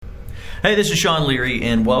Hey, this is Sean Leary,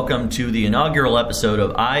 and welcome to the inaugural episode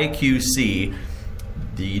of IQC,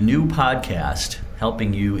 the new podcast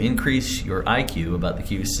helping you increase your IQ about the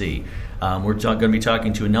QC. We're going to be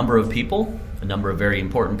talking to a number of people, a number of very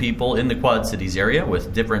important people in the Quad Cities area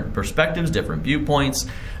with different perspectives, different viewpoints,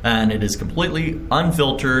 and it is completely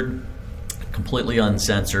unfiltered, completely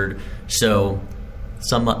uncensored, so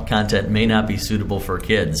some content may not be suitable for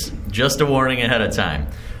kids. Just a warning ahead of time.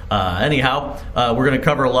 We're going to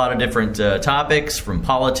cover a lot of different topics, from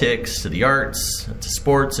politics to the arts to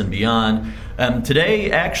sports and beyond.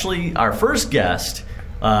 Today, actually, our first guest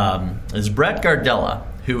is Brett Gardella,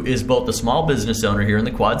 who is both a small business owner here in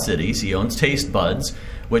the Quad Cities. He owns Taste Buds,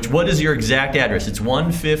 what is your exact address? It's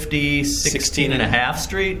 150 16 and a half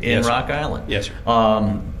Street in Rock Island. Yes,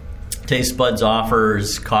 sir. Taste Buds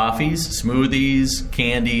offers coffees, smoothies,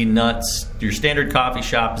 candy, nuts, your standard coffee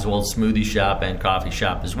shop as well as smoothie shop and coffee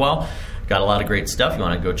shop as well. Got a lot of great stuff. You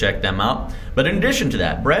want to go check them out. But in addition to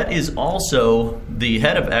that, Brett is also the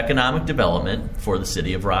head of economic development for the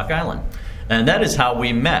city of Rock Island. And that is how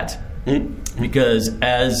we met. Because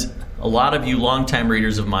as a lot of you longtime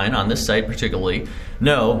readers of mine on this site particularly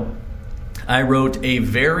know, I wrote a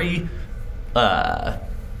very...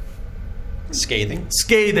 Scathing,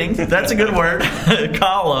 that's a good word,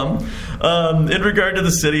 column in regard to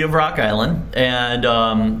the city of Rock Island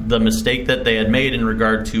and the mistake that they had made in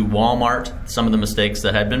regard to Walmart, some of the mistakes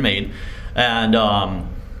that had been made. And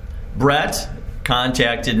Brett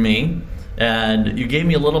contacted me, and you gave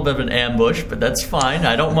me a little bit of an ambush, but that's fine.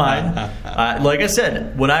 I don't mind. Like I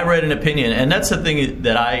said, when I write an opinion, and that's the thing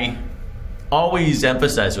that I always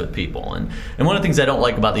emphasize with people. And one of the things I don't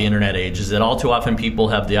like about the internet age is that all too often people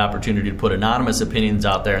have the opportunity to put anonymous opinions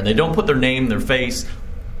out there, and they don't put their name, their face,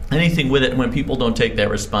 anything with it. And when people don't take that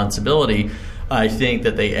responsibility, I think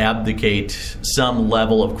that they abdicate some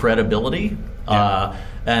level of credibility. Yeah.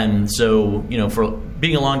 And so, for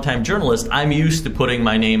being a longtime journalist, I'm used to putting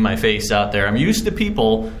my name, my face out there. I'm used to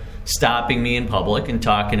people stopping me in public and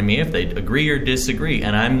talking to me if they agree or disagree.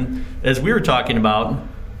 And as we were talking about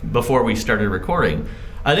before we started recording,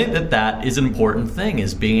 I think that is an important thing,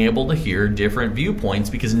 is being able to hear different viewpoints,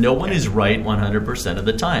 because no one is right 100% of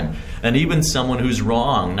the time. And even someone who's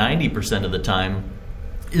wrong 90% of the time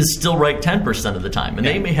is still right 10% of the time. And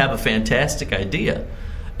they may have a fantastic idea.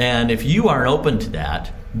 And if you aren't open to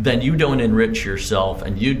that, then you don't enrich yourself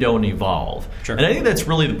and you don't evolve. Sure. And I think that's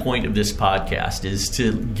really the point of this podcast, is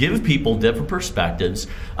to give people different perspectives.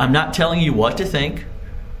 I'm not telling you what to think.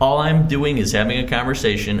 All I'm doing is having a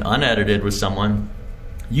conversation unedited with someone.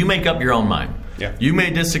 You make up your own mind. Yeah. You may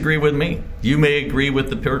disagree with me. You may agree with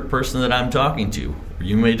the person that I'm talking to.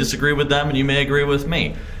 You may disagree with them and you may agree with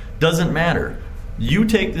me. Doesn't matter. You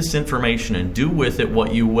take this information and do with it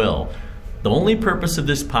what you will. The only purpose of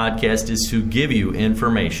this podcast is to give you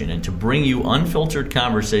information and to bring you unfiltered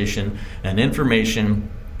conversation and information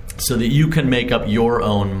so that you can make up your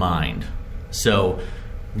own mind. So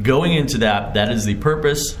going into that is the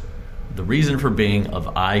purpose, the reason for being of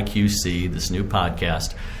IQC, this new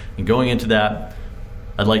podcast. And going into that,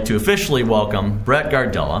 I'd like to officially welcome Brett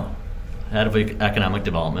Gardella, head of economic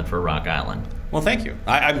development for Rock Island. Well, thank you.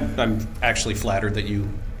 I'm actually flattered that you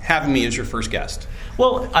have me as your first guest.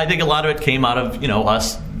 Well, I think a lot of it came out of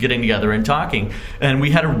us getting together and talking, and we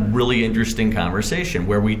had a really interesting conversation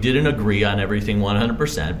where we didn't agree on everything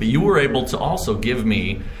 100%, but you were able to also give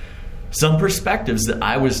me some perspectives that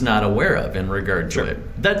I was not aware of in regard to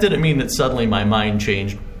it. That didn't mean that suddenly my mind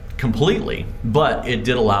changed completely, but it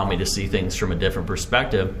did allow me to see things from a different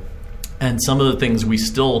perspective. And some of the things we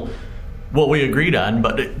agreed on,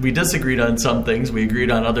 but we disagreed on some things. We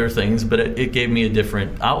agreed on other things, but it gave me a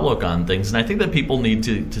different outlook on things. And I think that people need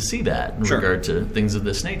to see that in regard to things of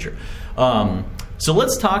this nature. So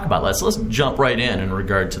let's talk about that. So let's jump right in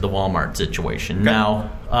regard to the Walmart situation. Okay.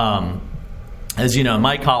 Now, as you know, in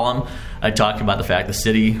my column, I talked about the fact the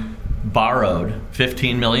city borrowed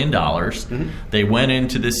 $15 million. Mm-hmm. They went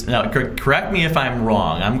into this. Now, correct me if I'm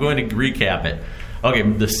wrong. I'm going to recap it. Okay,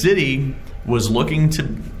 the city was looking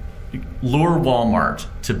to lure Walmart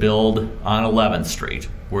to build on 11th Street,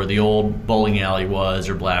 where the old bowling alley was,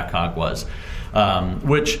 or Black Hawk was,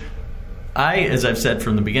 which as I've said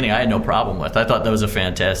from the beginning, I had no problem with. I thought that was a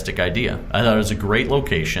fantastic idea. I thought it was a great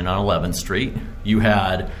location on 11th Street. You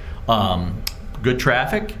had good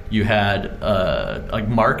traffic. You had a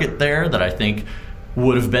market there that I think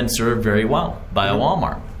would have been served very well by a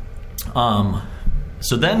Walmart.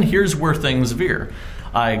 So then here's where things veer.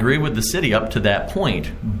 I agree with the city up to that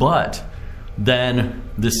point, but then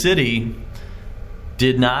the city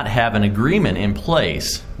did not have an agreement in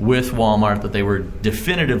place with Walmart that they were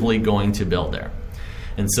definitively going to build there.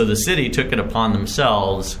 And so the city took it upon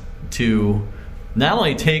themselves to not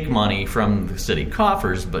only take money from the city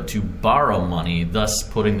coffers, but to borrow money, thus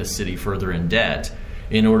putting the city further in debt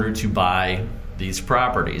in order to buy these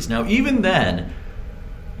properties. Now, even then,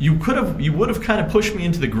 you would have kind of pushed me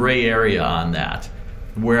into the gray area on that,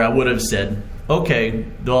 where I would have said, okay,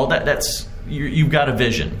 well, that's you've got a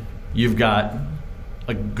vision, you've got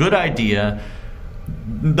a good idea.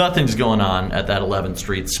 Nothing's going on at that 11th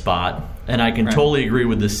Street spot, and I can totally agree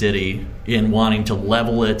with the city in wanting to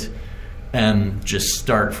level it and just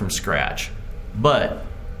start from scratch. But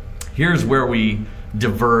here's where we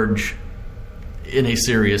diverge in a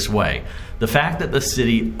serious way. The fact that the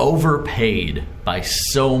city overpaid by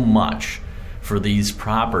so much for these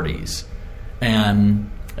properties. And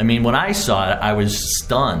I mean, when I saw it, I was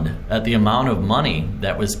stunned at the amount of money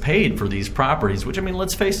that was paid for these properties, which, I mean,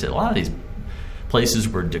 let's face it, a lot of these places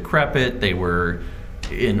were decrepit. They were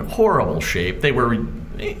in horrible shape. They were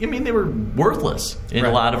worthless in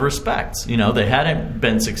a lot of respects. You know, they hadn't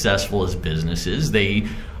been successful as businesses.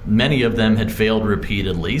 Many of them had failed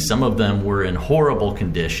repeatedly. Some of them were in horrible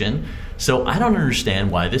condition. So I don't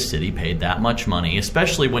understand why the city paid that much money,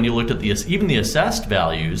 especially when you looked at even the assessed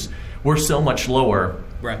values were so much lower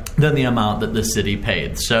than the amount that the city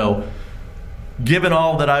paid. So given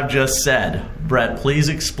all that I've just said, Brett, please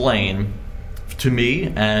explain to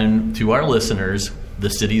me and to our listeners the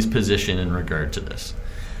city's position in regard to this.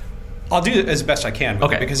 I'll do it as best I can.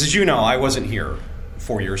 Okay. Because as you know, I wasn't here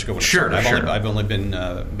 4 years ago. Sure. I've only been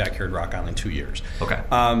back here at Rock Island 2 years. Okay.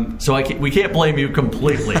 So we can't blame you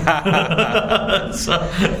completely. Keep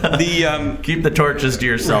the torches to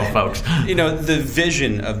yourself, folks. You know, the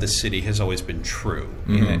vision of the city has always been true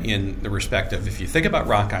in the respect of, if you think about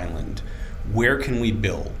Rock Island, where can we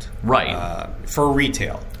build? For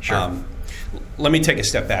retail. Sure. Let me take a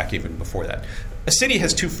step back even before that. A city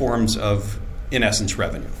has two forms of, in essence,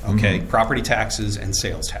 revenue, okay? Property taxes and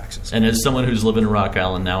sales taxes. And as someone who's lived in Rock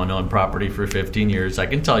Island now and owned property for 15 years, I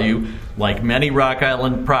can tell you, like many Rock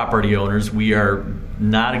Island property owners, we are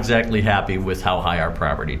not exactly happy with how high our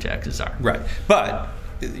property taxes are. Right. But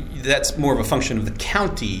that's more of a function of the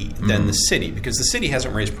county than the city, because the city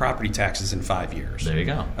hasn't raised property taxes in 5 years. There you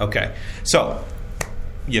go. Okay. So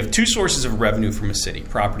you have two sources of revenue from a city,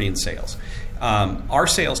 property and sales. Our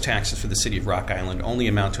sales taxes for the city of Rock Island only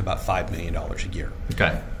amount to about $5 million a year.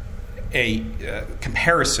 Okay. A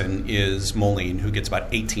comparison is Moline, who gets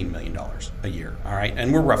about $18 million a year. All right,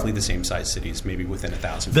 and we're roughly the same size cities, maybe within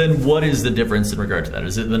 1,000. Then what is the difference in regard to that?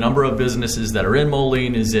 Is it the number of businesses that are in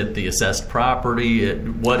Moline? Is it the assessed property?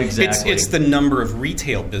 What exactly? It's the number of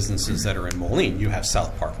retail businesses that are in Moline. You have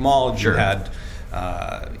South Park Mall. Sure. You had.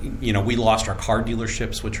 We lost our car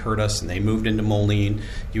dealerships, which hurt us, and they moved into Moline.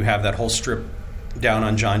 You have that whole strip down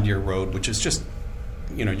on John Deere Road, which is just,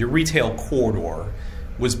 your retail corridor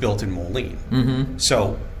was built in Moline.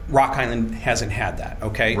 So Rock Island hasn't had that,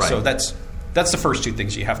 okay? Right. So that's the first two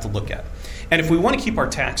things you have to look at. And if we want to keep our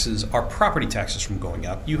property taxes from going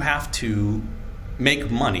up, you have to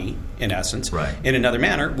make money, in essence, in another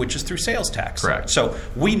manner, which is through sales tax. Correct. So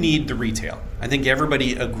we need the retail. I think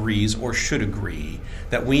everybody agrees, or should agree,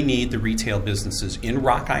 that we need the retail businesses in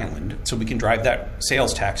Rock Island so we can drive that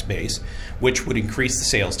sales tax base, which would increase the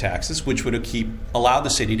sales taxes, which would allow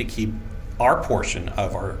the city to keep our portion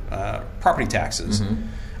of our property taxes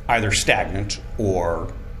either stagnant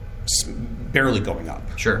or barely going up.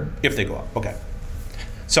 Sure. If they go up. Okay.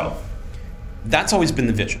 So that's always been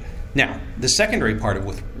the vision. Now, the secondary part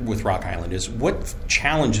with Rock Island is, what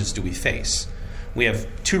challenges do we face? We have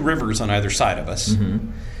two rivers on either side of us,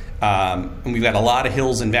 and we've got a lot of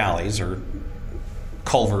hills and valleys, or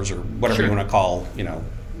culvers, or whatever you want to call,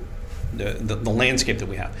 the landscape that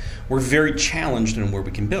we have. We're very challenged in where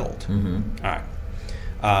we can build. All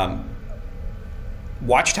right.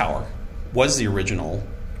 Watchtower was the original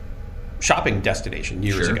shopping destination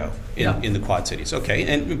years ago in the Quad Cities. Okay,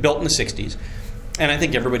 and built in the 60s. And I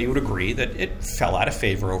think everybody would agree that it fell out of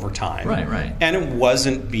favor over time. Right. And it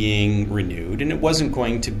wasn't being renewed, and it wasn't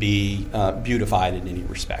going to be beautified in any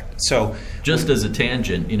respect. So, just as a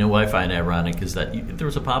tangent, what I find ironic is that there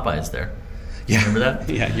was a Popeyes there. Yeah. Remember that?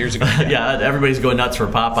 Yeah, years ago. Yeah, everybody's going nuts for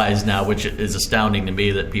Popeyes now, which is astounding to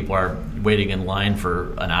me that people are waiting in line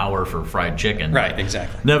for an hour for fried chicken. Right,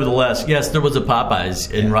 exactly. Nevertheless, yes, there was a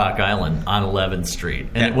Popeyes in Rock Island on 11th Street,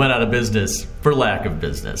 and it went out of business for lack of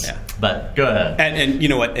business. Yeah. But go ahead. And you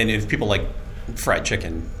know what? And if people like fried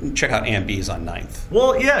chicken, check out Ambi's on 9th.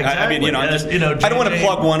 Well, yeah, exactly. I mean, I don't want to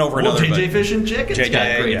plug one over another. JJ Fish and Chicken's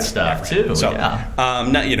got great stuff too. So,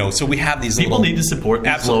 so we have these people need to support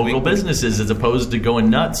these local businesses as opposed to going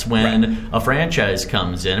nuts when a franchise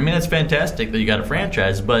comes in. I mean, it's fantastic that you got a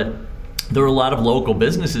franchise, but there are a lot of local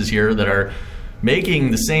businesses here that are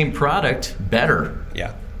making the same product better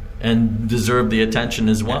Yeah. and deserve the attention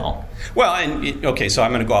as well. Well, okay, so I'm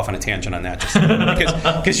going to go off on a tangent on that just a minute,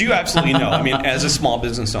 because you absolutely know. I mean, as a small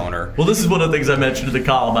business owner, Well, this is one of the things I mentioned in the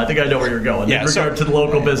column. I think I know where you're going in regard to the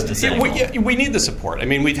local business angle. we need the support. I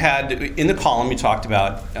mean, we've had in the column we talked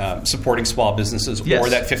about supporting small businesses, Yes. or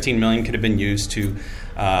that $15 million could have been used to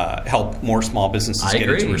help more small businesses I get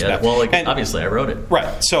agree. into respect. Well, And- obviously, I wrote it.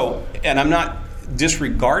 Right. So, and I'm not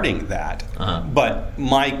disregarding that, but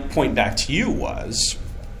my point back to you was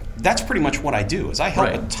that's pretty much what I do. Is I help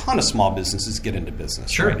Right. a ton of small businesses get into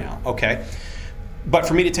business Sure. right now. Okay. But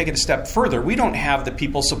for me to take it a step further, we don't have the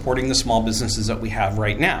people supporting the small businesses that we have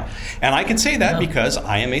right now. And I can say that because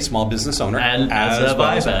I am a small business owner. And as have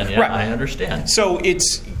I been. Yeah, Right. I understand. So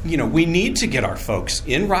it's, we need to get our folks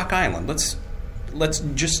in Rock Island. Let's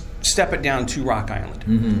just step it down to Rock Island.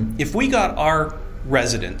 Mm-hmm. If we got our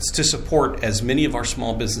residents to support as many of our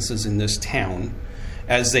small businesses in this town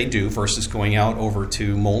as they do versus going out over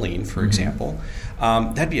to Moline, for example,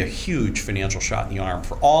 that'd be a huge financial shot in the arm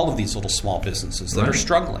for all of these little small businesses that are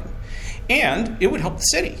struggling. And it would help the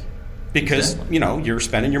city because, you're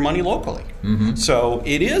spending your money locally. So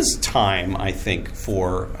it is time, I think,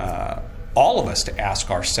 for all of us to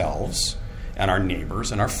ask ourselves and our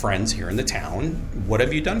neighbors and our friends here in the town, what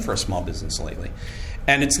have you done for a small business lately?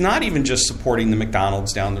 And it's not even just supporting the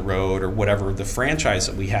McDonald's down the road or whatever the franchise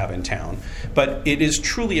that we have in town, but it is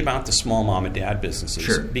truly about the small mom and dad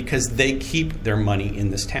businesses because they keep their money in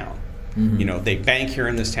this town. They bank here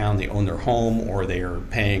in this town, they own their home, or they are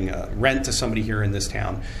paying rent to somebody here in this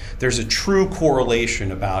town. There's a true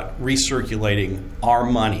correlation about recirculating our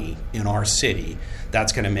money in our city.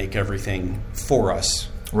 That's going to make everything for us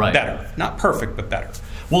better. Not perfect, but better.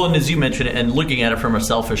 Well, and as you mentioned, and looking at it from a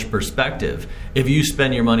selfish perspective, if you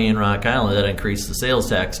spend your money in Rock Island, that increases the sales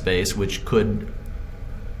tax base, which could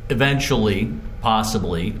eventually,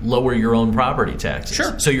 possibly, lower your own property taxes.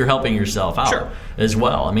 Sure. So you're helping yourself out as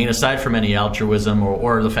well. I mean, aside from any altruism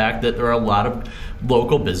or the fact that there are a lot of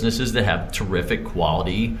local businesses that have terrific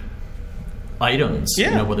quality items,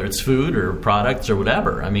 whether it's food or products or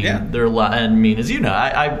whatever. I mean, there are a lot. And I mean, as you know,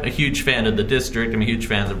 I'm a huge fan of the district. I'm a huge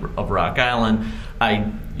fan of Rock Island.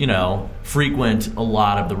 I, frequent a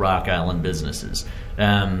lot of the Rock Island businesses.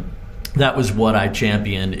 That was what I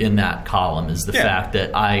championed in that column, is the fact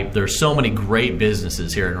that there's so many great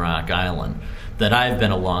businesses here in Rock Island that I've been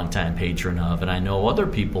a longtime patron of, and I know other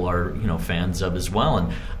people are, fans of as well.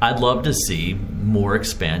 And I'd love to see more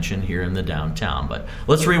expansion here in the downtown. But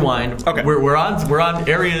let's rewind. Okay. We're on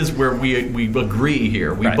areas where we agree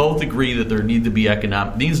here. We both agree that there needs to be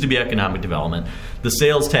economic development. The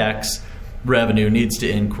sales tax revenue needs to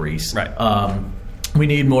increase. Right. We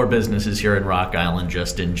need more businesses here in Rock Island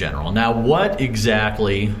just in general. Now, what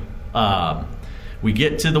exactly... we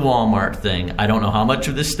get to the Walmart thing. I don't know how much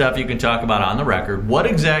of this stuff you can talk about on the record. What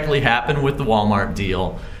exactly happened with the Walmart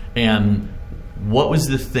deal, and what was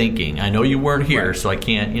the thinking? I know you weren't here, so I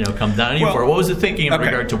can't, come down to you for it. What was the thinking in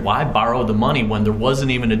regard to why borrow the money when there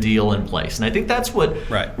wasn't even a deal in place? And I think that's what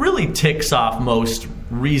really ticks off most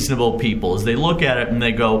reasonable people, is they look at it and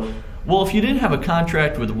they go, well, if you didn't have a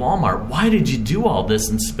contract with Walmart, why did you do all this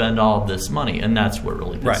and spend all of this money? And that's what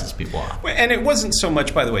really pisses people off. And it wasn't so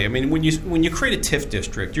much, by the way. I mean, when you create a TIF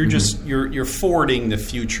district, you're just you're forwarding the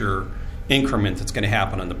future increment that's going to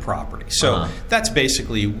happen on the property. So that's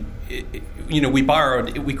basically,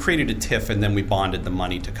 we created a TIF and then we bonded the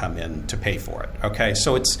money to come in to pay for it. Okay,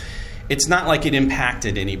 so it's not like it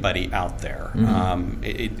impacted anybody out there.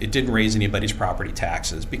 It didn't raise anybody's property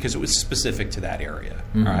taxes because it was specific to that area.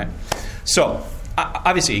 All right. So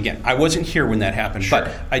obviously, again, I wasn't here when that happened,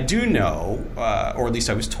 but I do know, or at least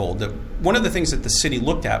I was told, that one of the things that the city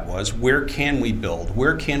looked at was, where can we build?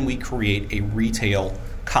 Where can we create a retail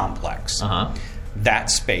complex? That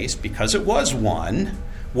space, because it was one,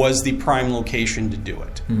 was the prime location to do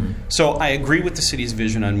it. So I agree with the city's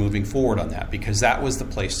vision on moving forward on that, because that was the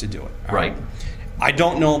place to do it. Right. I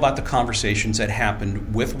don't know about the conversations that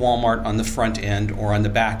happened with Walmart on the front end or on the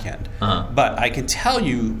back end, but I can tell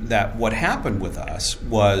you that what happened with us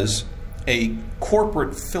was a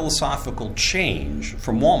corporate philosophical change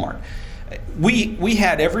from Walmart. We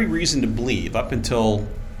had every reason to believe, up until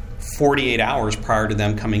 48 hours prior to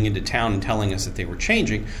them coming into town and telling us that they were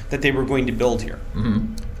changing, that they were going to build here.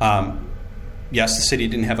 Yes, the city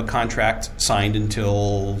didn't have a contract signed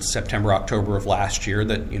until September, October of last year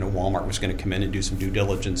that Walmart was going to come in and do some due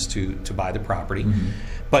diligence to buy the property.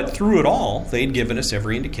 But through it all, they'd given us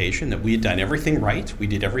every indication that we had done everything right. We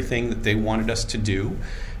did everything that they wanted us to do.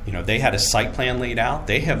 They had a site plan laid out.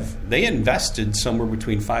 They invested somewhere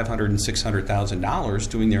between $500,000 and $600,000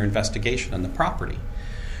 doing their investigation on the property.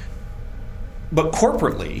 But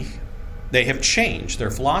corporately, they have changed their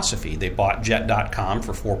philosophy. They bought Jet.com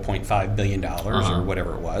for $4.5 billion or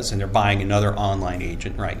whatever it was, and they're buying another online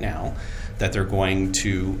agent right now that they're going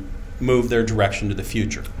to move their direction to the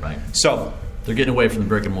future. Right. So they're getting away from the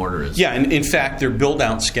brick and mortar. Yeah, and in fact, their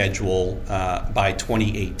build-out schedule by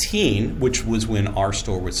 2018, which was when our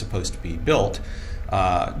store was supposed to be built,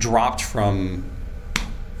 dropped from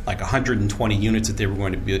like 120 units that they were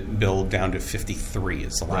going to build down to 53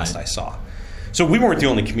 is the last I saw. So we weren't the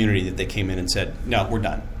only community that they came in and said, no, we're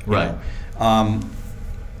done. Right. And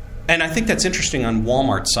I think that's interesting on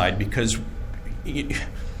Walmart's side because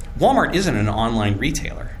Walmart isn't an online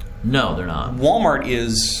retailer. No, they're not. Walmart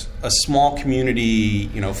is a small community,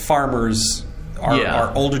 farmers,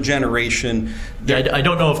 our older generation. I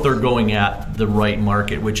don't know if they're going at the right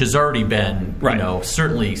market, which has already been,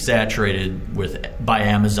 certainly saturated by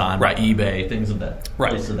Amazon, by eBay, things of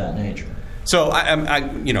that nature. So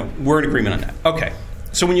we're in agreement on that. Okay.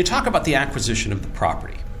 So when you talk about the acquisition of the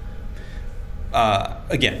property,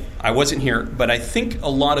 again, I wasn't here, but I think a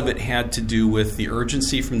lot of it had to do with the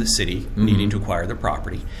urgency from the city needing to acquire the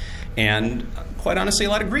property, and quite honestly, a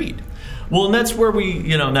lot of greed. Well, and that's where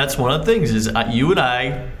that's one of the things is you and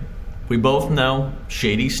I, we both know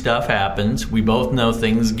shady stuff happens. We both know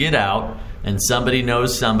things get out, and somebody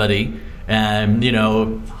knows somebody, and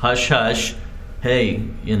hush hush. Hey,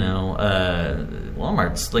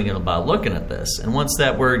 Walmart's thinking about looking at this. And once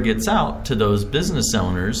that word gets out to those business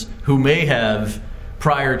owners who may have,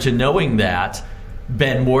 prior to knowing that,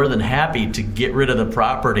 been more than happy to get rid of the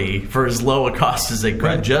property for as low a cost as they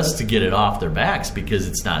could just to get it off their backs because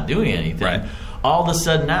it's not doing anything. Right. All of a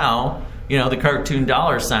sudden now, the cartoon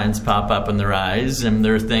dollar signs pop up in their eyes and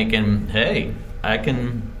they're thinking, hey, I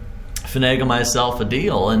can finagle myself a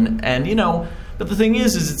deal. But the thing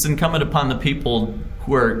is it's incumbent upon the people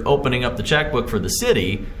who are opening up the checkbook for the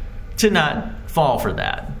city to not fall for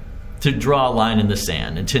that, to draw a line in the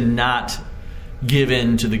sand, and to not give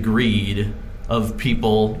in to the greed of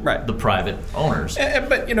people, the private owners.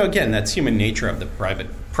 But, again, that's human nature of the private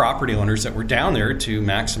property owners that were down there to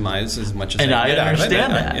maximize as much as they could. And I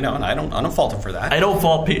understand that. And I don't fault them for that. I don't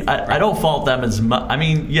fault them as much. I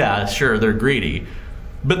mean, yeah, sure, they're greedy.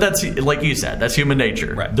 But that's, like you said, that's human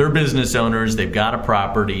nature. Right. They're business owners. They've got a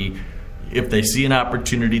property. If they see an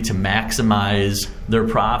opportunity to maximize their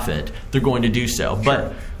profit, they're going to do so. Sure.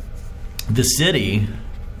 But the city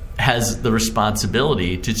has the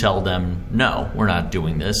responsibility to tell them, no, we're not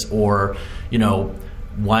doing this. Or,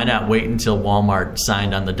 why not wait until Walmart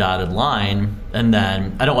signed on the dotted line? And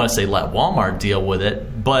then, I don't want to say let Walmart deal with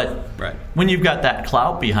it, but when you've got that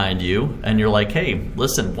clout behind you and you're like, hey,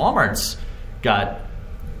 listen, Walmart's got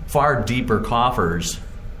far deeper coffers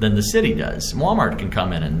than the city does. Walmart can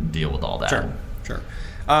come in and deal with all that. Sure.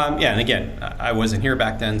 And again, I wasn't here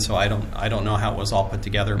back then, so I don't know how it was all put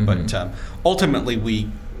together. But ultimately,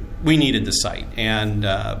 we needed the site, and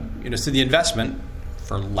so the investment,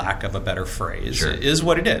 for lack of a better phrase, is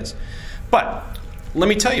what it is. But let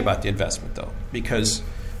me tell you about the investment, though, because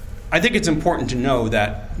I think it's important to know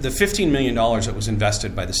that the $15 million that was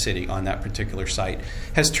invested by the city on that particular site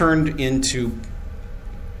has turned into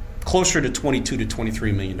closer to $22 to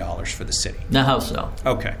 $23 million for the city. Now, how so?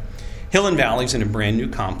 Okay. Hill and Valley's in a brand new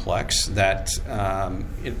complex that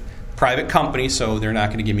private company, so they're not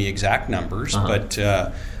going to give me exact numbers, but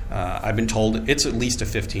I've been told it's at least a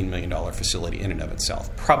 $15 million facility in and of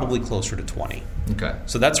itself, probably closer to 20. Okay.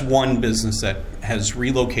 So that's one business that has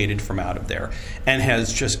relocated from out of there and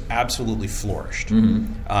has just absolutely flourished.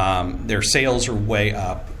 Their sales are way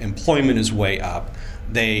up, employment is way up.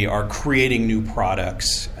 They are creating new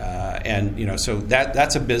products, and so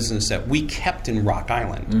that's a business that we kept in Rock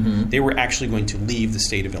Island. They were actually going to leave the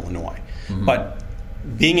state of Illinois, but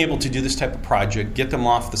being able to do this type of project, get them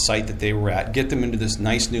off the site that they were at, get them into this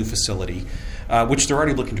nice new facility, which they're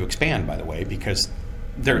already looking to expand, by the way, because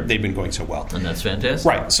they've been going so well. And that's fantastic.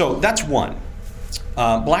 Right. So that's one.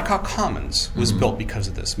 Blackhawk Commons was built because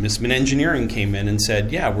of this. Missman Engineering came in and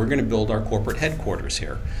said, yeah, we're going to build our corporate headquarters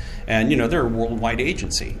here. And, they're a worldwide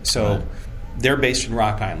agency. So they're based in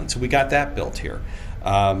Rock Island. So we got that built here.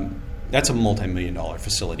 That's a multi-million-dollar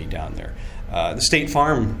facility down there. The State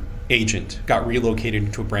Farm agent got relocated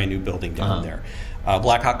into a brand new building down there.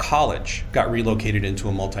 Blackhawk College got relocated into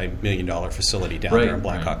a multi-million-dollar facility down there in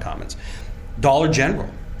Blackhawk Commons. Dollar General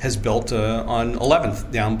has built on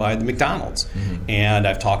 11th down by the McDonald's. And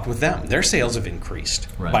I've talked with them. Their sales have increased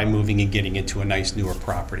by moving and getting into a nice newer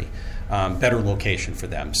property. Better location for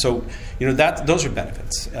them. So, those are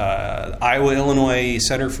benefits. Iowa, Illinois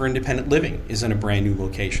Center for Independent Living is in a brand new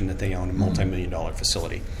location that they own, a multi-million-dollar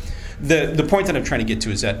facility. the point that I'm trying to get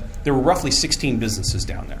to is that there were roughly 16 businesses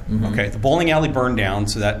down there. Okay, the bowling alley burned down,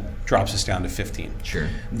 so that drops us down to 15. Sure.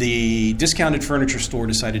 The discounted furniture store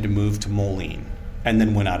decided to move to Moline and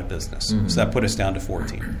then went out of business, so that put us down to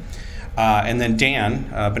 14. And then Dan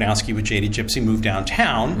Banowski with JD Gypsy moved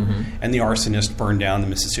downtown, and the arsonist burned down the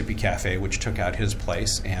Mississippi Cafe, which took out his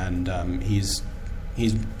place, and he's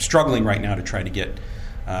struggling right now to try to get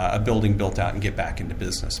a building built out and get back into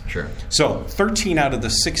business. Sure. So 13 out of the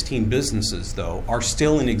 16 businesses, though, are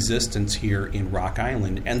still in existence here in Rock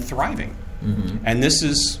Island and thriving. And this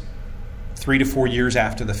is 3 to 4 years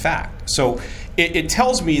after the fact. So it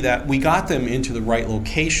tells me that we got them into the right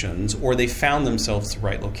locations, or they found themselves the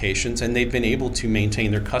right locations, and they've been able to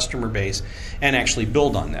maintain their customer base and actually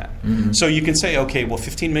build on that. So you can say, okay, well,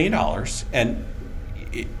 $15 million, and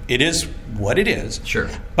it is what it is. Sure.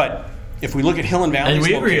 But if we look at Hill and Valley's and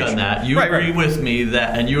we agree location, on that. You agree with me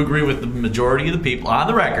that, and you agree with the majority of the people on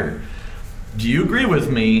the record. Do you agree with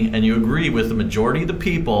me, and you agree with the majority of the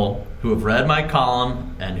people who have read my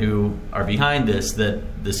column and who are behind this,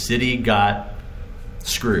 that the city got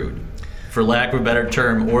screwed, for lack of a better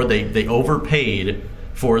term, or they overpaid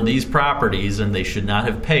for these properties, and they should not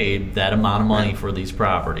have paid that amount of money for these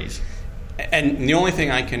properties? And the only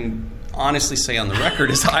thing I can honestly say on the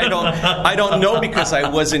record is I don't know, because I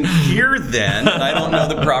wasn't here then, and I don't know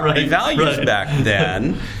the property values back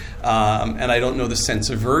then. And I don't know the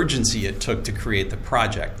sense of urgency it took to create the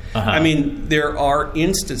project. I mean, there are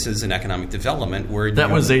instances in economic development where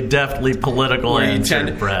that was a deftly political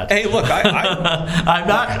answer, Brett. Hey, look, I'm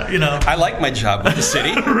not, I like my job with the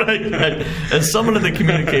city. Right. As someone in the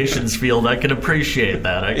communications field, I can appreciate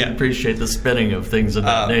that. I can appreciate the spinning of things of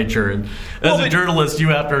that nature. And as a journalist, you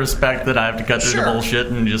have to respect that I have to cut through the bullshit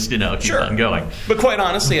and just, keep on going. But quite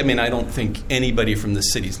honestly, I mean, I don't think anybody from the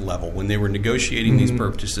city's level, when they were negotiating these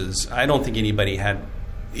purchases, I don't think anybody had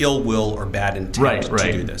ill will or bad intent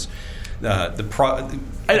to do this. I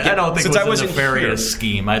don't think it was a nefarious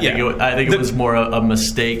scheme. I think it was more a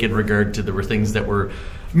mistake in regard to there were things that were.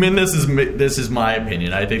 I mean, this is my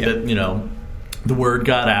opinion. I think that the word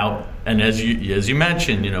got out, and as you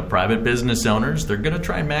mentioned, private business owners, they're going to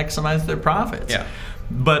try and maximize their profits. Yeah.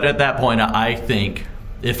 But at that point, I think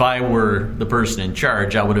if I were the person in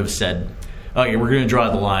charge, I would have said, okay, we're going to draw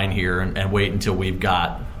the line here and wait until we've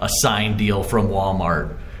got a signed deal from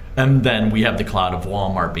Walmart. And then we have the cloud of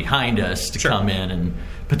Walmart behind us to come in and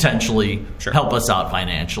potentially help us out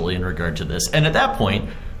financially in regard to this. And at that point,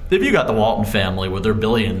 if you got the Walton family with their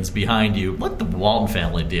billions behind you, let the Walton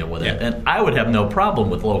family deal with it. And I would have no problem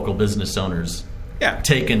with local business owners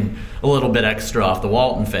taking a little bit extra off the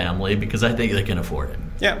Walton family, because I think they can afford it.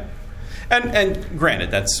 Yeah. And granted,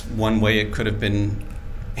 that's one way it could have been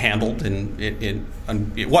handled, and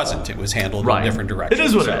it wasn't. It was handled in a different direction. It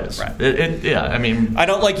is what it is. Right. I mean, I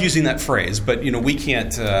don't like using that phrase, but we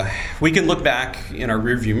can't. We can look back in our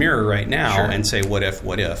rearview mirror right now and say, what if?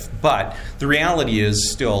 But the reality is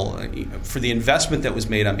still, for the investment that was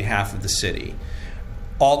made on behalf of the city,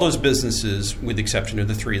 all those businesses, with the exception of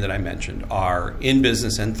the 3 that I mentioned, are in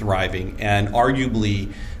business and thriving, and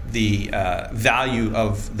arguably the value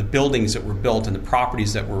of the buildings that were built and the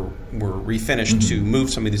properties that were refinished to move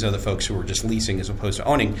some of these other folks who were just leasing as opposed to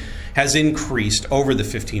owning has increased over the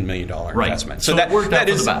 $15 million investment. So that worked out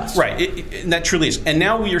for the best. Right. And that truly is. And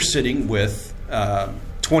now we are sitting with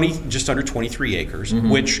just under 23 acres,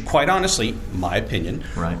 which, quite honestly, my opinion,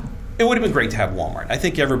 it would have been great to have Walmart. I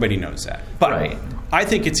think everybody knows that. But I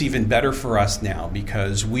think it's even better for us now,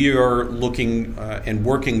 because we are looking and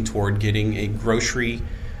working toward getting a grocery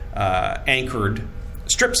anchored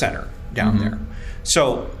strip center down there.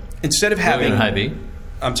 So instead of having Hy-Vee.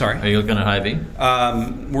 I'm sorry. Are you looking at Hy-Vee?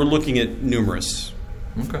 We're looking at numerous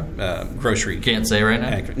grocery. Can't say right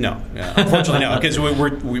now? No. Unfortunately, no. Because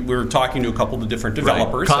we're talking to a couple of different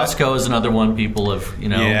developers. Costco is another one people have,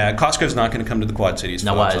 Yeah, Costco's not going to come to the Quad Cities.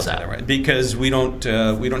 Now, why is that? Right? Because we don't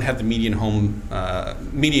have the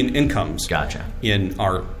median incomes in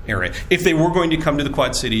our area. If they were going to come to the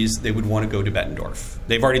Quad Cities, they would want to go to Bettendorf.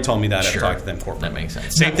 They've already told me that. I've talked to them corporately. That makes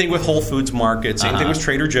sense. Same thing with Whole Foods Market. Same thing with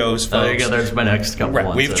Trader Joe's. Folks. There you go. There's my next couple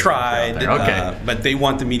ones. We've tried. But they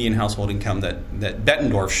want the median household income that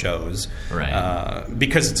Bettendorf shows. Right.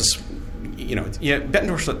 Because it's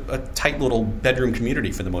Bettendorf's a tight little bedroom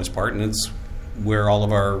community for the most part, and it's where all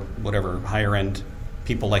of our higher end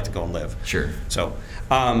people like to go and live. Sure. So,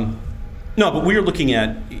 no, but we are looking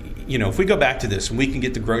at, if we go back to this and we can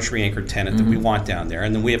get the grocery anchored tenant that we want down there,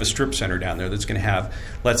 and then we have a strip center down there that's going to have,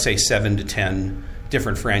 let's say, 7 to 10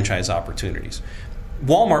 different franchise opportunities.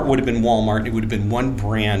 Walmart would have been Walmart. It would have been one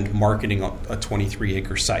brand marketing a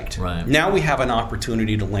 23-acre site. Right. Now we have an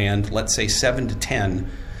opportunity to land, let's say, 7 to 10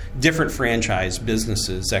 different franchise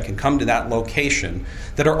businesses that can come to that location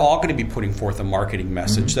that are all going to be putting forth a marketing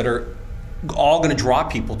message that are all going to draw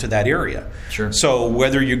people to that area. Sure. So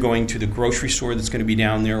whether you're going to the grocery store that's going to be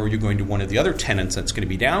down there or you're going to one of the other tenants that's going to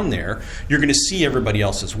be down there, you're going to see everybody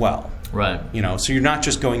else as well. Right. So you're not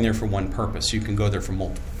just going there for one purpose. You can go there for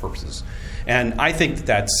multiple purposes. And I think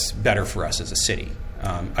that's better for us as a city.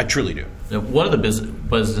 I truly do. Now, one of the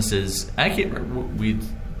businesses, we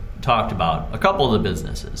talked about a couple of the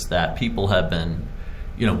businesses that people have been,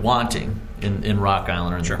 wanting in Rock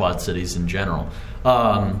Island or in the Quad Cities in general.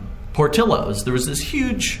 Portillo's, there was this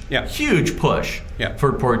huge push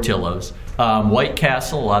for Portillo's. White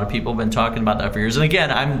Castle, a lot of people have been talking about that for years. And again,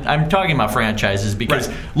 I'm talking about franchises because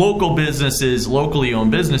local businesses, locally owned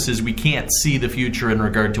businesses, we can't see the future in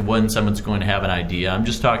regard to when someone's going to have an idea. I'm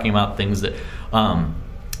just talking about things that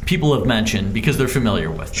people have mentioned because they're familiar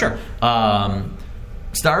with them.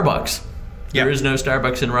 Starbucks. There is no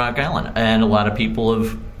Starbucks in Rock Island. And a lot of people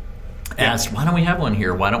have asked, why don't we have one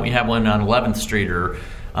here? Why don't we have one on 11th Street or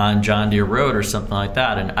on John Deere Road or something like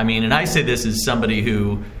that? And I say this as somebody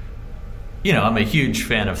who, I'm a huge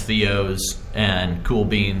fan of Theo's and Cool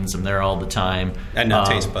Beans. I'm there all the time. And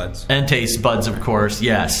Taste Buds. And Taste Buds, of course.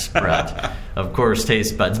 Yes, Brett. Of course,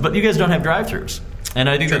 Taste Buds. But you guys don't have drive-thrus. And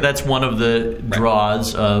I think that's one of the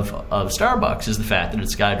draws of Starbucks is the fact that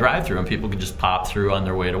it's got a drive-thru and people can just pop through on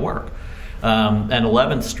their way to work. And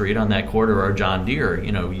 11th Street on that corridor or John Deere,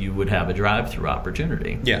 you would have a drive-through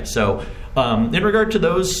opportunity. Yeah. So in regard to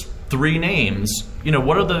those three names,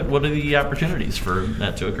 what are the opportunities for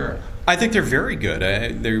that to occur? I think they're very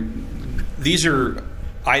good. These are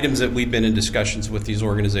items that we've been in discussions with these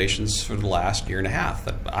organizations for the last year and a half.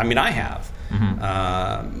 I have.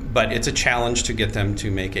 But it's a challenge to get them to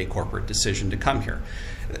make a corporate decision to come here.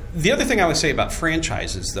 The other thing I would say about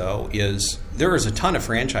franchises, though, is there is a ton of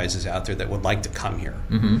franchises out there that would like to come here.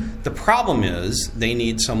 The problem is they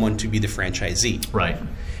need someone to be the franchisee. Right.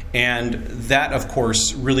 And that, of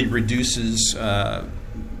course, really reduces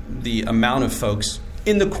the amount of folks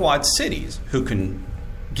in the Quad Cities who can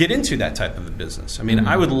get into that type of a business.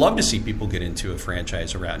 I would love to see people get into a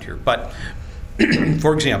franchise around here. But,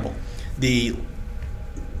 for example, the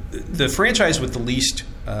franchise with the least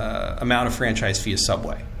amount of franchise fee is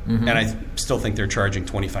Subway. And I still think they're charging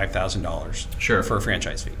 $25,000 for a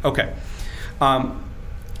franchise fee. Okay.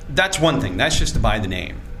 That's one thing. That's just to buy the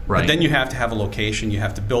name. Right. But then you have to have a location. You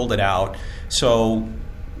have to build it out. So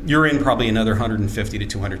you're in probably another $150,000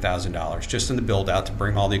 to $200,000 just in the build out to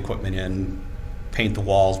bring all the equipment in, paint the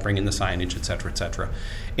walls, bring in the signage, et cetera,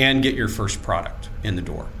 and get your first product in the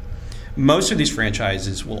door. Most of these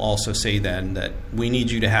franchises will also say then that we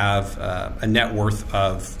need you to have a net worth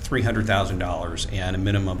of $300,000 and a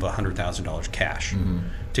minimum of $100,000 cash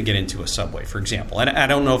to get into a Subway, for example. And I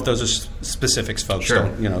don't know if those are specifics, folks.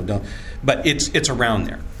 Don't. But it's around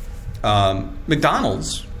there.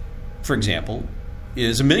 McDonald's, for example,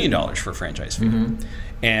 is $1 million for a franchise fee,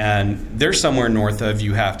 and they're somewhere north of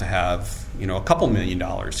you have to have a couple $1 million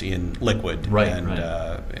in liquid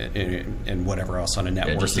and whatever else on a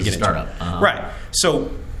net worth to get into it. Right. So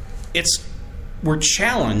we're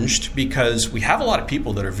challenged because we have a lot of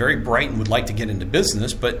people that are very bright and would like to get into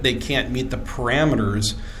business, but they can't meet the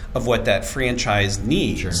parameters of what that franchise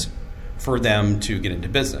needs for them to get into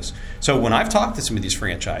business. So when I've talked to some of these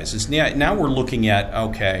franchises, now we're looking at,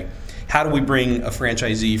 okay, how do we bring a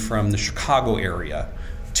franchisee from the Chicago area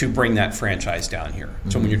to bring that franchise down here?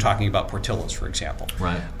 So when you're talking about Portillo's, for example.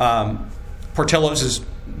 Right. Portillo's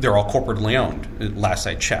they're all corporately owned, last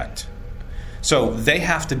I checked. So they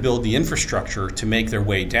have to build the infrastructure to make their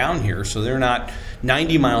way down here so they're not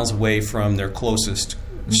 90 miles away from their closest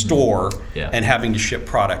store and having to ship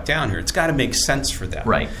product down here. It's got to make sense for them.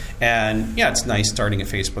 Right. And it's nice starting a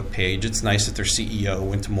Facebook page. It's nice that their CEO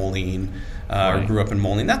went to Moline or grew up in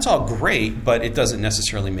Moline. That's all great, but it doesn't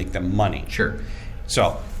necessarily make them money. Sure.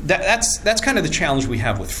 So that's kind of the challenge we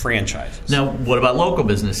have with franchises. Now, what about local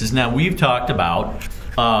businesses? Now, we've talked about,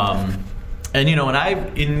 I've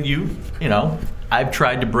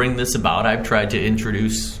tried to bring this about. I've tried to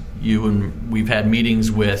introduce you, and we've had meetings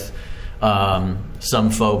with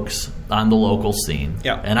some folks on the local scene.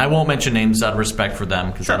 Yeah. And I won't mention names out of respect for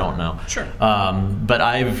them because I don't know. Sure. But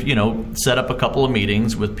I've, set up a couple of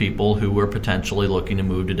meetings with people who were potentially looking to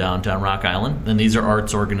move to downtown Rock Island. And these are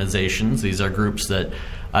arts organizations. These are groups that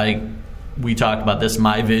I we talked about this.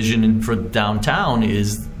 My vision for downtown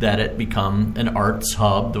is that it become an arts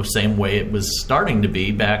hub the same way it was starting to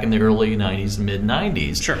be back in the early 90s and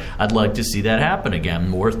mid-90s. Sure. I'd like to see that happen again.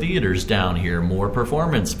 More theaters down here, more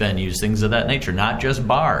performance venues, things of that nature, not just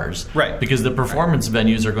bars. Right. Because the performance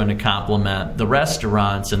venues are going to complement the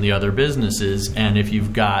restaurants and the other businesses, and if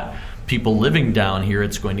you've got people living down here,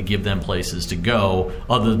 it's going to give them places to go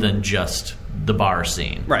other than just the bar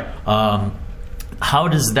scene. Right. How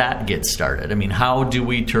does that get started? I mean, how do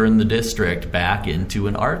we turn the district back into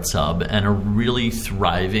an arts hub and a really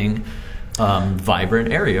thriving,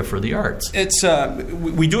 vibrant area for the arts? It's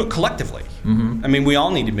we do it collectively. I mean, we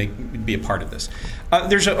all need to be a part of this.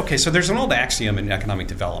 There's an old axiom in economic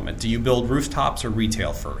development: do you build rooftops or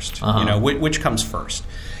retail first? You know, which comes first?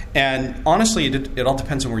 And honestly, it all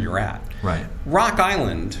depends on where you're at. Right. Rock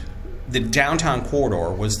Island, the downtown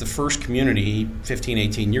corridor, was the first community 15,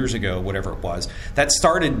 18 years ago, whatever it was, that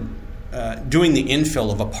started doing the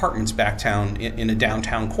infill of apartments back town in a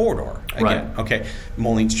downtown corridor. Again, right. Okay,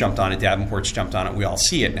 Moline's jumped on it, Davenport's jumped on it, we all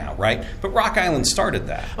see it now, right? But Rock Island started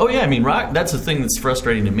that. Oh, yeah, I mean, that's the thing that's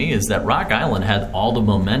frustrating to me is that Rock Island had all the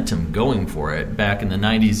momentum going for it back in the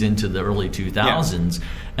 90s into the early 2000s. Yeah.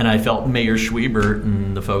 And I felt Mayor Schwiebert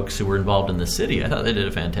and the folks who were involved in the city, I thought they did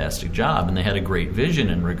a fantastic job, and they had a great vision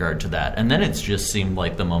in regard to that. And then it's just seemed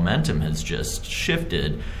like the momentum has just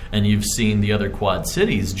shifted, and you've seen the other Quad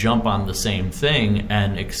Cities jump on the same thing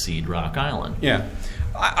and exceed Rock Island. Yeah.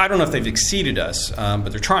 I don't know if they've exceeded us, but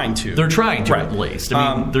they're trying to. They're trying to, right. At least.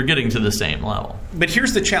 I mean, they're getting to the same level. But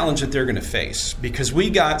here's the challenge that they're going to face, because we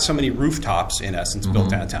got so many rooftops, in essence, built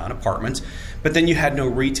downtown, apartments, but then you had no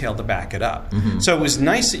retail to back it up. So it was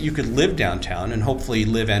nice that you could live downtown and hopefully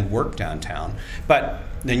live and work downtown, but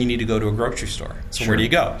then you need to go to a grocery store. So where do you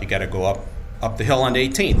go? You got to go up the hill on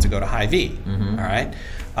 18th to go to Hy-Vee, all right?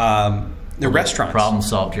 The restaurants. Problem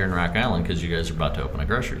solved here in Rock Island because you guys are about to open a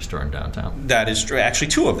grocery store in downtown. That is true. Actually,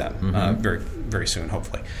 two of them very, very soon,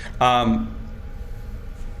 hopefully.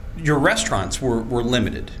 Your restaurants were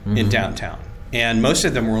limited in downtown, and most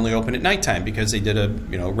of them were only open at nighttime because they did a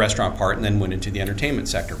restaurant part and then went into the entertainment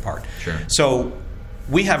sector part. Sure. So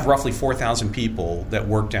we have roughly 4,000 people that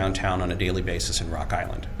work downtown on a daily basis in Rock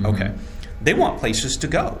Island. Okay, they want places to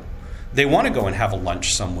go. They want to go and have a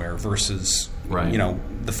lunch somewhere versus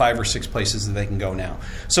the 5 or 6 places that they can go now.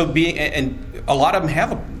 So and a lot of them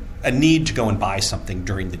have a need to go and buy something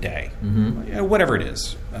during the day, whatever it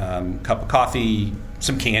is, cup of coffee,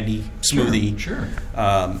 some candy, smoothie. Sure.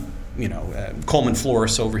 Coleman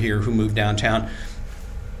Florists over here who moved downtown.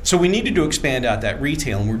 So we needed to expand out that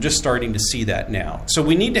retail, and we're just starting to see that now. So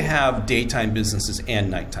we need to have daytime businesses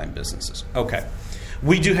and nighttime businesses. Okay.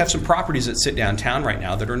 We do have some properties that sit downtown right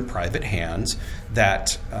now that are in private hands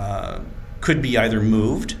that could be either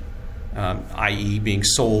moved, i.e. being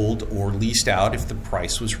sold or leased out if the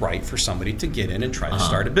price was right for somebody to get in and try to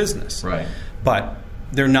start a business. Right. But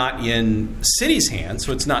they're not in city's hands,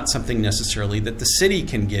 so it's not something necessarily that the city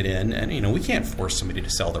can get in. And, we can't force somebody to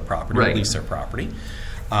sell their property or lease their property.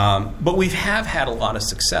 But we have had a lot of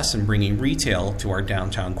success in bringing retail to our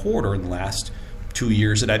downtown corridor in the last 2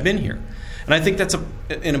 years that I've been here. And I think that's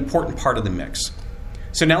an important part of the mix.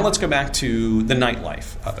 So now let's go back to the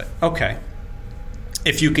nightlife of it. Okay.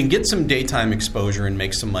 If you can get some daytime exposure and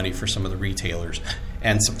make some money for some of the retailers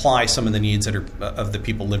and supply some of the needs that are of the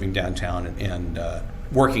people living downtown and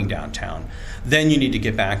working downtown, then you need to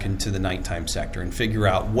get back into the nighttime sector and figure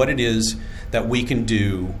out what it is that we can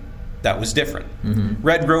do that was different.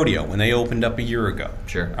 Red Rodeo, when they opened up a year ago.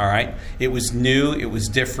 Sure. All right. It was new, it was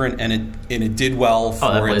different, and it did well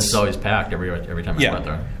for that place is always packed every time I went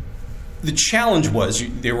there. The challenge was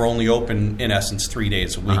they were only open, in essence, 3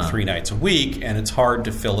 days a week, 3 nights a week, and it's hard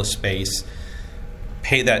to fill a space,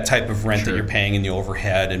 pay that type of rent that you're paying in the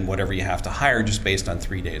overhead and whatever you have to hire just based on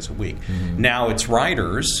 3 days a week. Now it's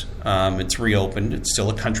Riders. It's reopened. It's still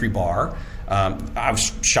a country bar. I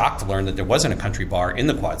was shocked to learn that there wasn't a country bar in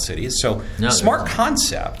the Quad Cities. So smart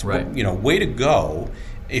concept, right. Way to go.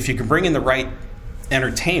 If you can bring in the right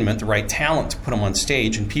entertainment, the right talent to put them on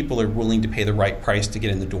stage, and people are willing to pay the right price to get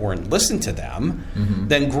in the door and listen to them,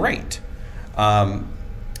 then great.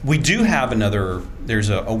 We do have there's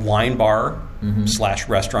a wine bar /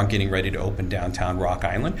 restaurant getting ready to open downtown Rock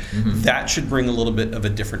Island. That should bring a little bit of a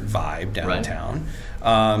different vibe downtown.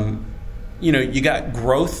 Right. You got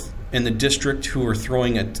growth in the district who are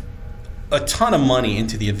throwing a ton of money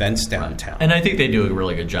into the events downtown. And I think they do a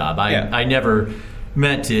really good job. I never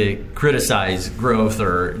meant to criticize growth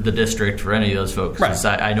or the district for any of those folks. Right.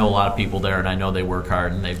 I know a lot of people there, and I know they work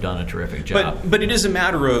hard, and they've done a terrific job. But it is a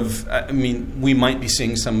matter of, we might be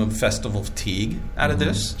seeing some of festival fatigue out of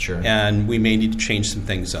this. Sure. And we may need to change some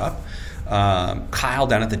things up. Kyle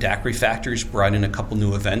down at the Daiquiri Factory's brought in a couple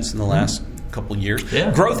new events in the last couple years.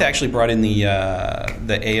 Yeah. Growth actually brought in the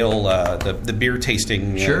ale, the beer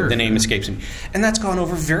tasting. Sure. The name escapes me, and that's gone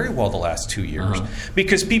over very well the last 2 years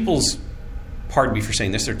because people's, pardon me for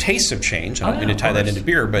saying this, their tastes have changed. I'm going to tie that into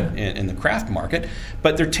beer, but in the craft market,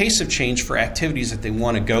 but their tastes have changed for activities that they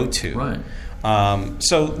want to go to. Right.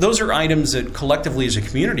 So those are items that collectively as a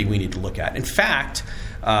community we need to look at. In fact,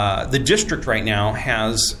 the district right now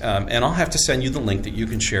has, and I'll have to send you the link that you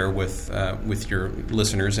can share with your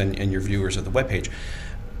listeners and your viewers of the webpage.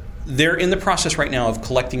 They're in the process right now of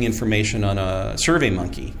collecting information on a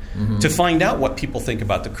SurveyMonkey to find out what people think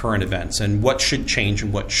about the current events and what should change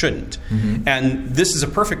and what shouldn't. And this is a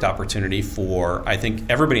perfect opportunity for, I think,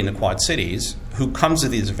 everybody in the Quad Cities who comes to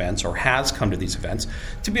these events or has come to these events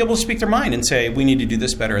to be able to speak their mind and say, we need to do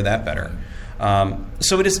this better or that better.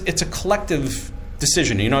 So it's a collective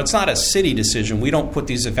decision. It's not a city decision. We don't put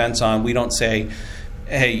these events on. We don't say,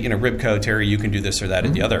 hey, Ribco, Terry, you can do this or that or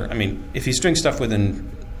the other. I mean, if he's doing stuff within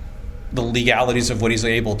the legalities of what he's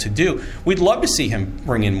able to do, we'd love to see him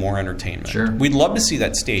bring in more entertainment. Sure. We'd love to see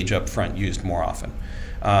that stage up front used more often.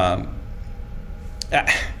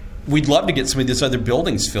 We'd love to get some of these other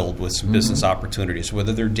buildings filled with some business opportunities,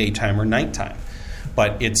 whether they're daytime or nighttime.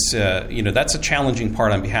 But it's that's a challenging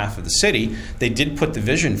part on behalf of the city. They did put the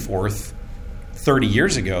vision forth 30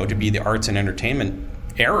 years ago to be the arts and entertainment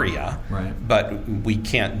area, right? But we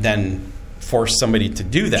can't then force somebody to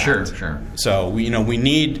do that. Sure. So we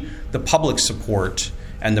need the public support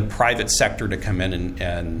and the private sector to come in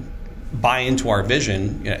and buy into our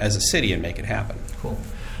vision as a city and make it happen. Cool.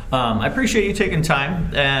 I appreciate you taking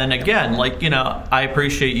time, and again, I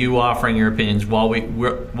appreciate you offering your opinions. While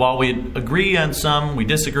we agree on some, we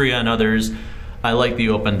disagree on others. I like the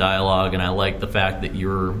open dialogue, and I like the fact that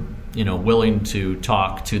you're willing to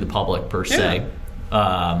talk to the public per se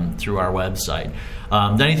through our website.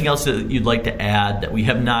 Anything else that you'd like to add that we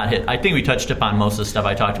have not hit? I think we touched upon most of the stuff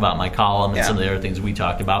I talked about in my column and some of the other things we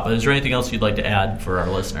talked about, but is there anything else you'd like to add for our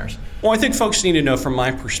listeners? Well, I think folks need to know from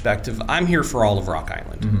my perspective, I'm here for all of Rock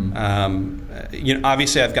Island.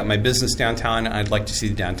 Obviously, I've got my business downtown. I'd like to see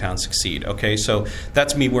the downtown succeed. Okay, so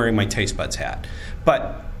that's me wearing my Taste Buds hat.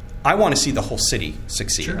 But I want to see the whole city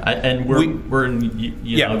succeed. Sure, and we're in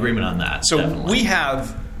agreement on that. So definitely.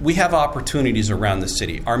 we have opportunities around the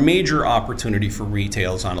city. Our major opportunity for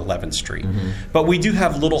retail is on 11th Street. But we do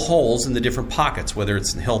have little holes in the different pockets, whether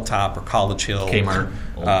it's in Hilltop or College Hill.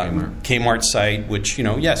 Kmart site, which,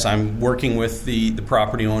 yes, I'm working with the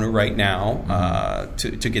property owner right now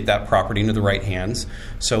to get that property into the right hands.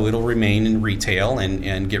 So it'll remain in retail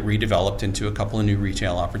and get redeveloped into a couple of new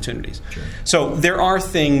retail opportunities. Sure. So there are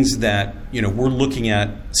things that, we're looking at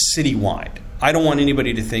citywide. I don't want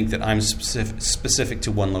anybody to think that I'm specific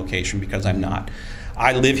to one location, because I'm not.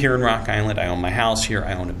 I live here in Rock Island. I own my house here.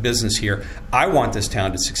 I own a business here. I want this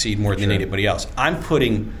town to succeed more than anybody else. I'm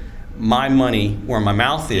putting my money where my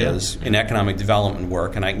mouth is in economic development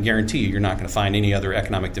work, and I can guarantee you're not going to find any other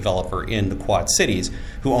economic developer in the Quad Cities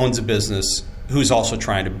who owns a business who's also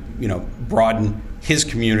trying to broaden his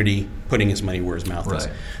community, putting his money where his mouth is.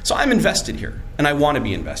 So I'm invested here, and I want to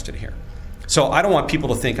be invested here. So I don't want people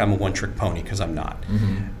to think I'm a one-trick pony, because I'm not.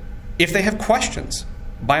 If they have questions,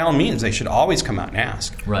 by all means, they should always come out and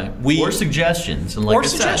ask. Right. Or suggestions. And like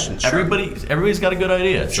suggestions. Everybody's got a good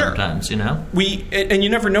idea sometimes, And you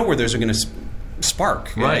never know where those are going to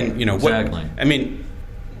spark. Right. And, exactly.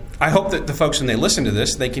 I hope that the folks, when they listen to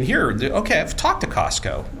this, they can hear, okay, I've talked to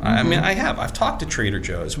Costco. I've talked to Trader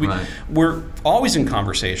Joe's. We're always in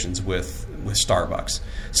conversations with Starbucks.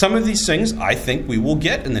 Some of these things I think we will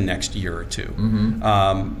get in the next year or two.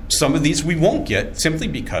 Some of these we won't get simply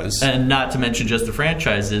because... And not to mention just the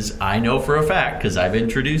franchises, I know for a fact, because I've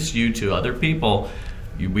introduced you to other people,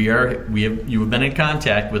 you have been in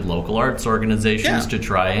contact with local arts organizations to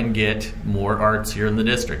try and get more arts here in the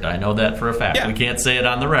district. I know that for a fact. We can't say it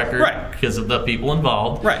on the record because of the people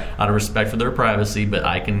involved, out of respect for their privacy, but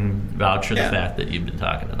I can vouch for the fact that you've been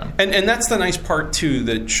talking to them. And that's the nice part, too,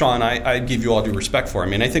 that, Sean, I give you all due respect for.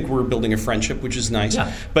 I think we're building a friendship, which is nice.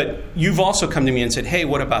 But you've also come to me and said, hey,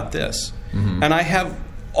 what about this? And I have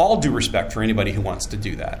all due respect for anybody who wants to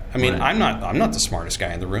do that. I'm not the smartest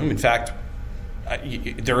guy in the room. In fact,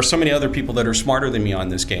 there are so many other people that are smarter than me on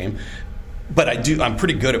this game, but I'm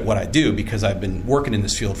pretty good at what I do because I've been working in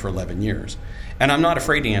this field for 11 years. And I'm not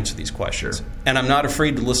afraid to answer these questions. And I'm not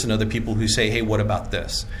afraid to listen to other people who say, hey, what about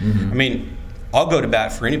this? I'll go to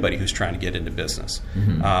bat for anybody who's trying to get into business.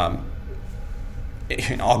 I'll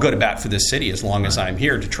go to bat for this city as long as I'm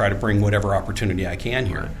here to try to bring whatever opportunity I can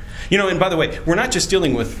here. And by the way, we're not just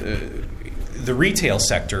dealing with the retail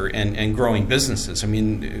sector and growing businesses. I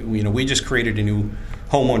mean, we just created a new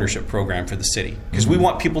home ownership program for the city because we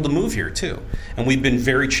want people to move here too. And we've been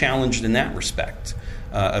very challenged in that respect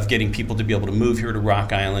of getting people to be able to move here to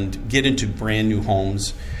Rock Island, get into brand new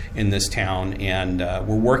homes in this town. And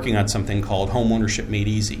we're working on something called Home Ownership Made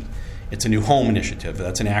Easy. It's a new home initiative.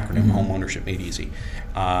 That's an acronym, Home Ownership Made Easy.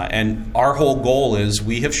 And our whole goal is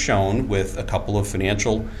we have shown with a couple of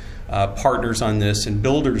financial partners on this and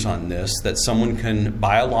builders on this that someone can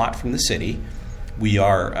buy a lot from the city. We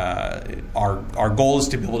are our goal is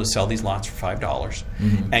to be able to sell these lots for $5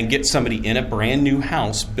 and get somebody in a brand new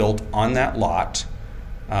house built on that lot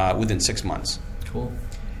within 6 months. Cool.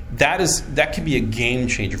 That can be a game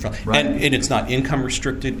changer for them. Right. And it's not income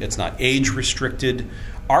restricted. It's not age restricted.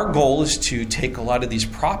 Our goal is to take a lot of these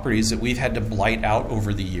properties that we've had to blight out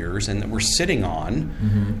over the years and that we're sitting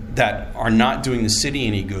on that are not doing the city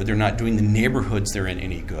any good. They're not doing the neighborhoods they're in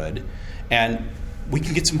any good. And we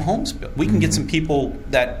can get some homes built. We can get some people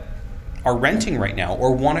that are renting right now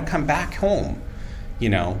or want to come back home.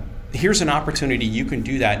 Here's an opportunity. You can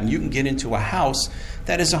do that, and you can get into a house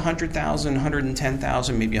that is $100,000,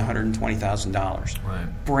 $110,000, maybe $120,000.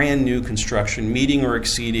 Right. Brand new construction, meeting or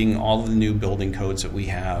exceeding all of the new building codes that we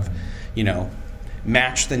have.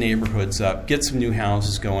 Match the neighborhoods up, get some new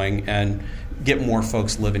houses going, and get more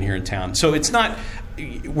folks living here in town. So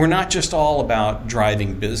we're not just all about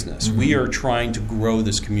driving business. We are trying to grow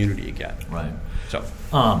this community again. Right. So.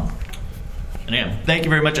 Thank you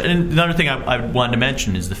very much. And another thing I wanted to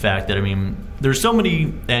mention is the fact that, there's so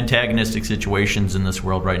many antagonistic situations in this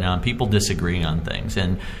world right now, and people disagreeing on things.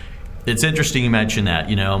 And it's interesting you mentioned that,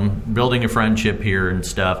 building a friendship here and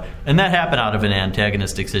stuff. And that happened out of an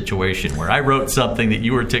antagonistic situation where I wrote something that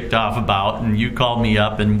you were ticked off about, and you called me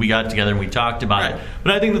up, and we got together and we talked about it.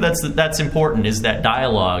 But I think that's important, is that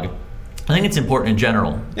dialogue. I think it's important in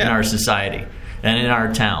general in our society and in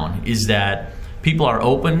our town, is that people are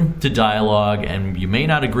open to dialogue, and you may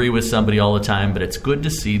not agree with somebody all the time, but it's good to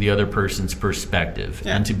see the other person's perspective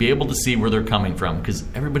and to be able to see where they're coming from, because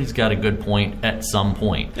everybody's got a good point at some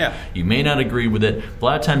point. Yeah. You may not agree with it, but a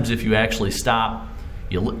lot of times if you actually stop,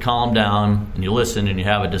 you calm down, and you listen, and you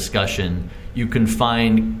have a discussion, you can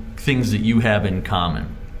find things that you have in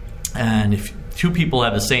common. And if two people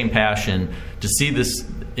have the same passion to see this,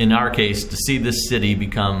 in our case, to see this city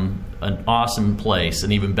become an awesome place,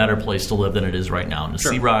 an even better place to live than it is right now, and to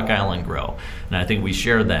see Rock Island grow, and I think we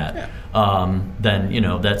share that. Then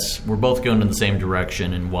we're both going in the same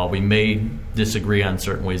direction. And while we may disagree on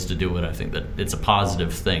certain ways to do it, I think that it's a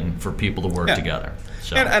positive thing for people to work together.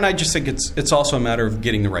 So. And I just think it's also a matter of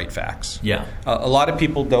getting the right facts. Yeah, a lot of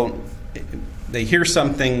people don't. They hear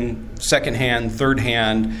something secondhand, third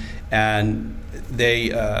hand, and they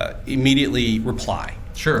immediately reply.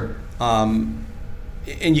 Sure.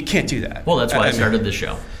 And you can't do that. Well, that's why I started this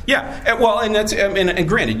show. Yeah. Well, and that's and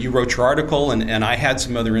granted, you wrote your article, and I had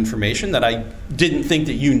some other information that I didn't think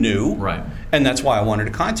that you knew. Right. And that's why I wanted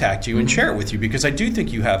to contact you and share it with you, because I do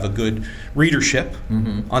think you have a good readership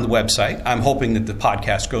on the website. I'm hoping that the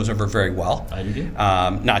podcast goes over very well. I do.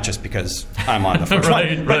 Not just because I'm on the first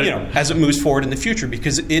one, but as it moves forward in the future,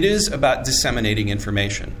 because it is about disseminating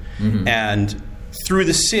information. And through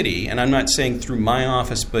the city, and I'm not saying through my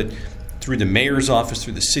office, but through the mayor's office,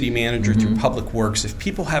 through the city manager, through Public Works, if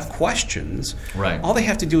people have questions, all they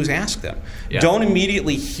have to do is ask them. Yeah. Don't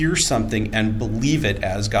immediately hear something and believe it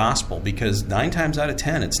as gospel, because 9 times out of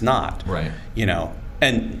 10, it's not. Right.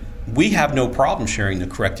 And we have no problem sharing the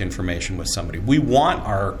correct information with somebody. We want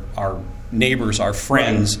our neighbors, our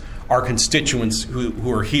friends, our constituents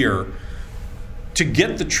who are here to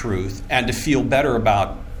get the truth and to feel better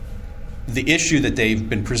about the issue that they've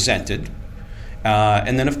been presented.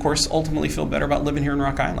 And then, of course, ultimately feel better about living here in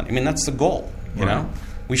Rock Island. That's the goal, you know?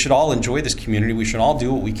 We should all enjoy this community. We should all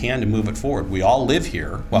do what we can to move it forward. We all live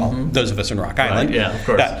here. Well, those of us in Rock Island. Right. Yeah, of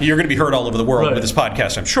course. You're going to be heard all over the world with this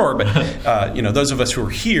podcast, I'm sure. But, those of us who are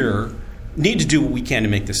here need to do what we can to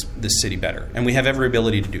make this city better. And we have every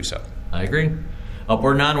ability to do so. I agree.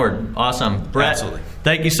 Upward and onward. Awesome. Brett, absolutely.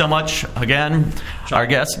 Thank you so much again. Our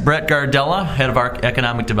guest, Brett Gardella, Head of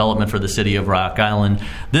Economic Development for the City of Rock Island.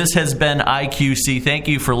 This has been IQC. Thank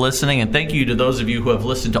you for listening, and thank you to those of you who have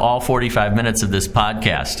listened to all 45 minutes of this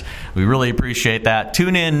podcast. We really appreciate that.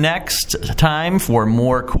 Tune in next time for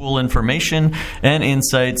more cool information and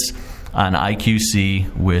insights on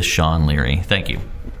IQC with Sean Leary. Thank you.